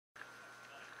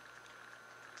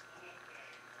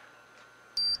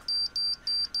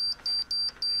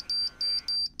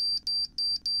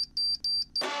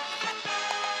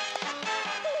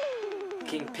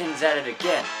is at it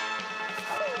again.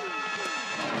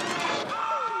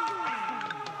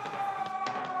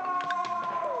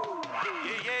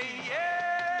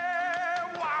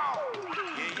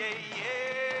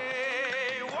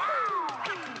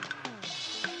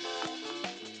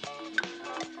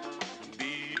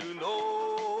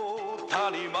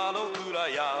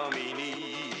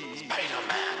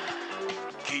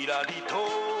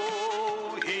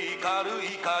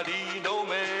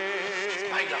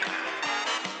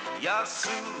安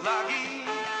らぎ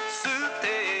捨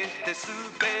ててす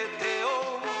べて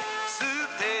を捨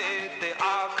てて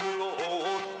悪を追っ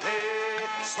て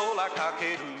空か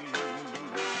ける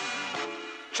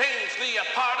Change the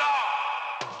apart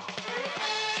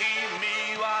君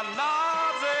はな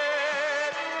ぜ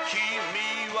君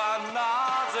は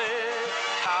なぜ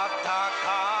戦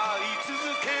い続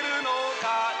けるのか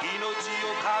命を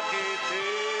かけて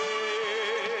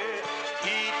一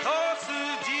筋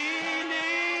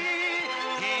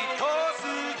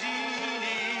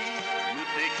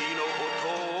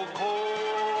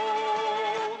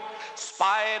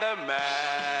Spider-Man.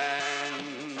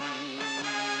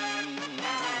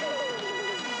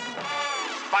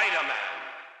 Spider-Man.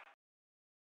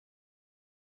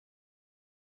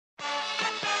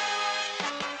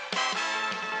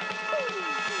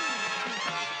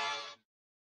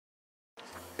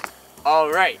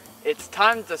 Alright, it's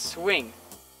time to swing.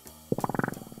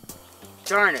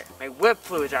 Darn it, my whip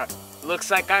fluid's out. Looks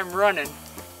like I'm running.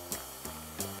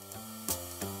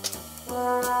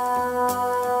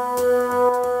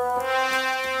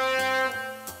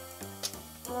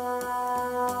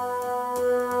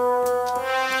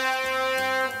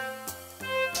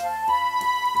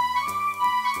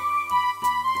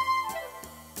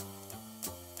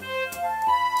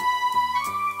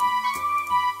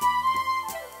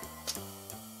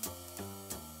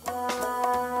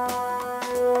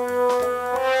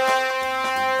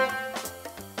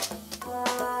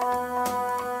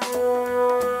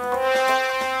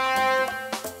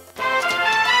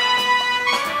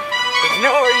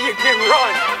 Nowhere you can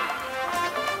run.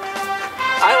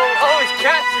 I will always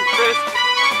catch you, Fist.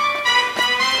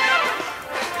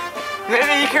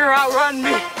 Maybe you can outrun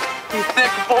me, you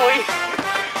thick boy.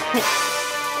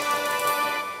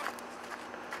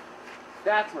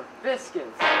 That's where Fisk is.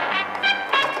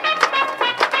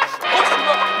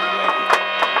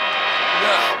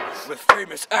 Now, with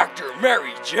famous actor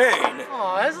Mary Jane.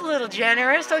 Oh, that's a little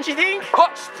generous, don't you think?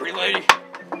 Hush, pretty lady.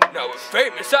 Now, with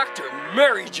famous actor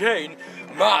Mary Jane,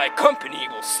 my company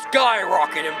will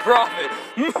skyrocket in profit.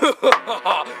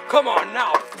 Come on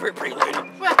now, pretty lady.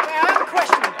 Well, I have a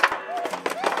question.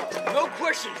 No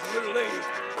questions, little lady.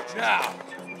 Now,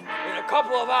 in a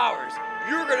couple of hours,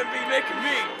 you're gonna be making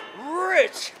me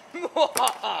rich.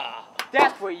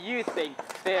 That's what you think,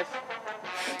 Fisk.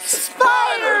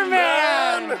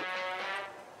 Spider-Man!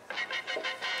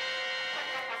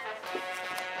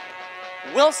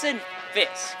 Wilson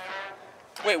Fisk.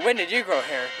 Wait, when did you grow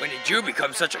hair? When did you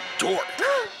become such a dork?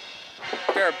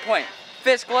 Fair point.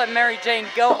 Fisk, let Mary Jane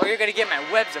go, or you're gonna get my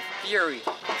webs of fury.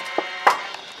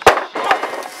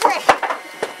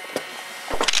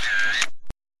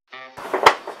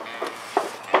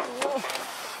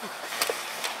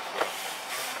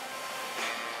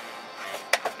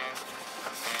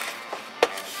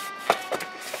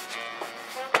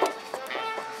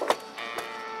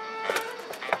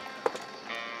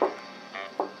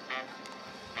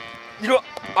 You know,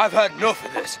 I've had enough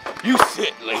of this. You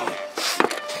sit, lady.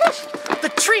 The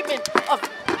treatment of...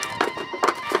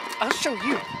 I'll show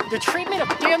you. The treatment of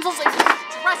damsels in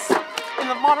distress in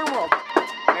the modern world.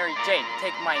 Mary Jane,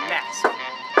 take my mask.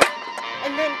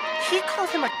 And then he called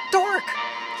him a dork.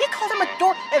 He called him a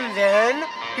dork. And then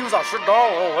he was all shit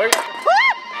down. Oh, wait.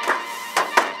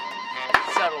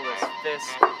 Settle this,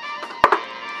 Fisk.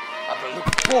 I've been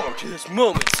looking forward to this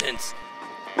moment since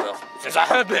I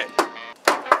have been.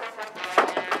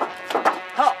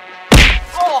 Huh.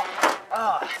 Oh.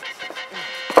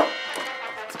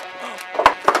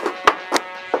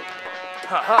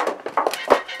 Ha.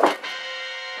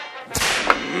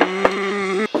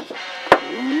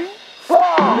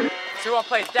 So you want to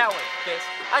play it that way, Fisk?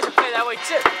 I should play that way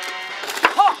too.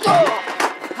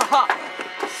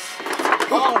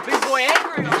 Oh, big boy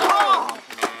angry.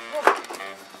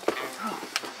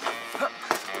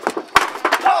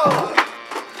 Oh.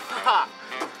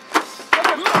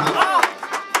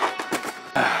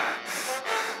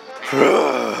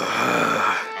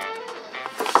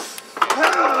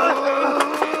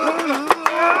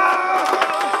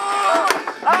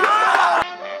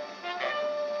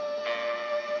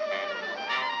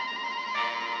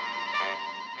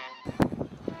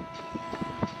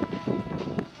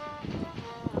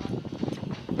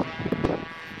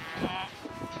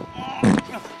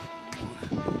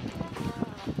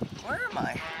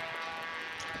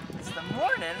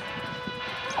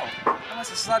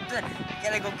 slept in.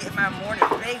 Gotta go get my morning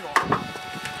bagel.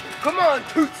 Come on,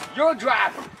 Toots, you're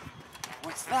driving.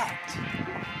 What's that?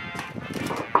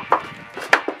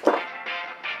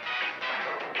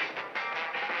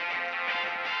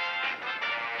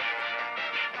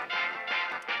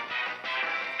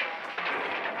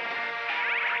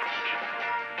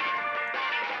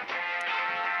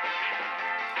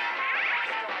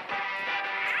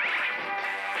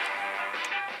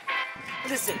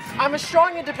 Listen, I'm a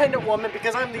strong, independent woman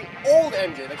because I'm the old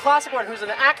MJ, the classic one who's an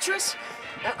actress,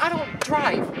 and I don't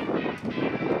drive.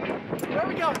 Where are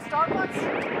we going? Starbucks?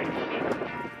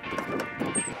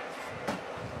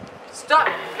 Stop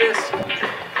this.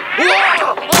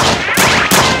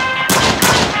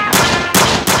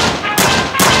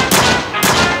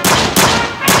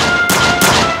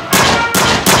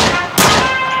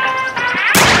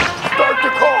 Start the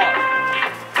car.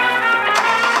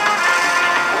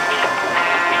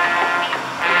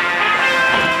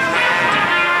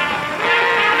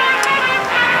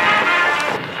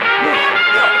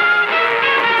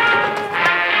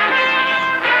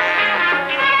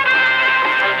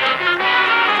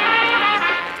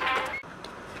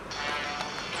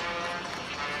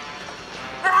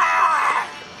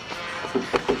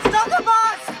 Stop the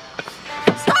bus!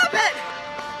 Stop it!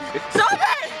 Stop it!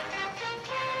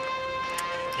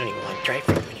 I don't even want to drive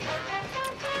for you anymore.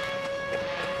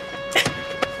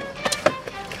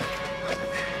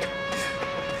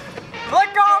 Let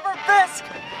go of her, Fisk!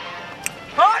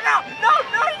 Oh no! No!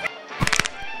 No!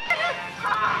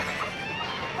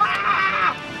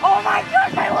 Oh my God!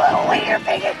 My little wiener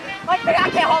finger! I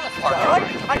can't hold the fork!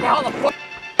 I can't hold the fork!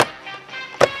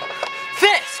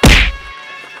 Fisk!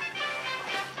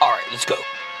 All right, let's go.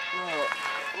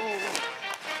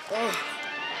 Oh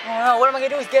no! What am I gonna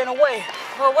do? He's getting away.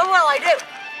 Well, what will I do?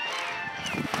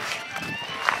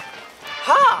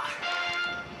 Ha!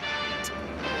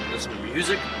 Listen to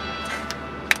music.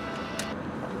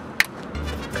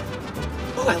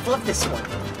 Oh, I love this one.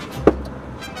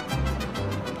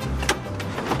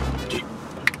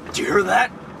 Did you hear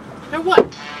that? Now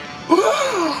what?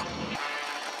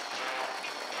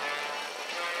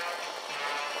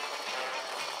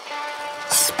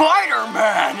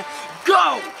 Spider-Man,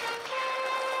 go!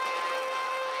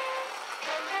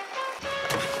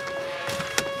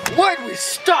 Why'd we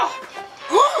stop?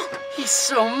 He's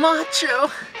so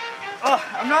macho. Oh,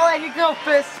 I'm not letting you go,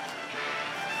 Fisk.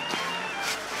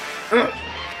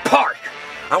 Park!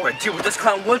 I want to deal with this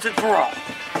clown once and for all.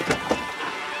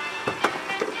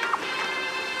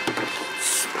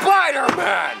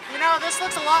 Spider-Man! You know, this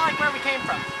looks a lot like where we came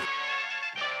from.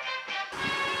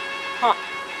 Huh.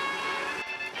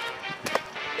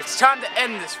 It's time to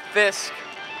end this, Fisk.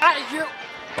 Out of here.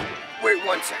 Wait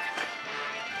 1 second.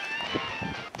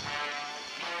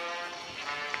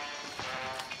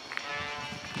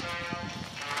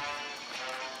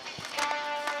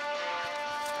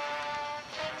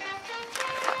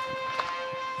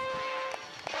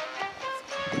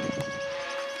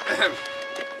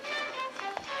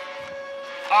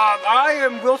 I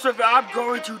am Wilson. I'm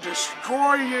going to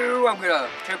destroy you. I'm gonna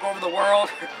take over the world.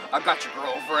 I've got your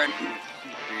girlfriend.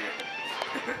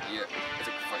 Yeah, it's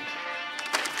a funny.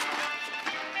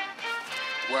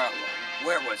 Well,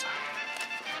 where was I?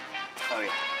 Oh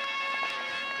yeah.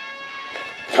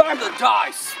 Time to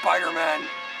die, Spider-Man.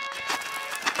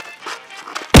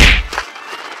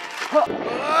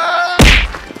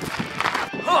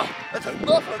 That's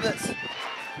enough of this.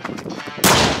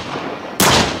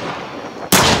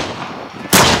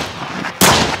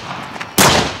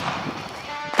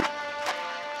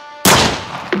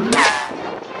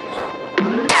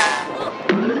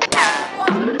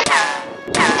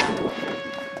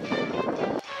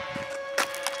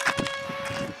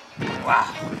 Wow,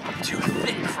 too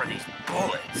thick for these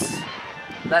bullets.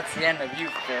 That's the end of you,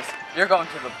 Fisk. You're going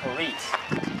to the police.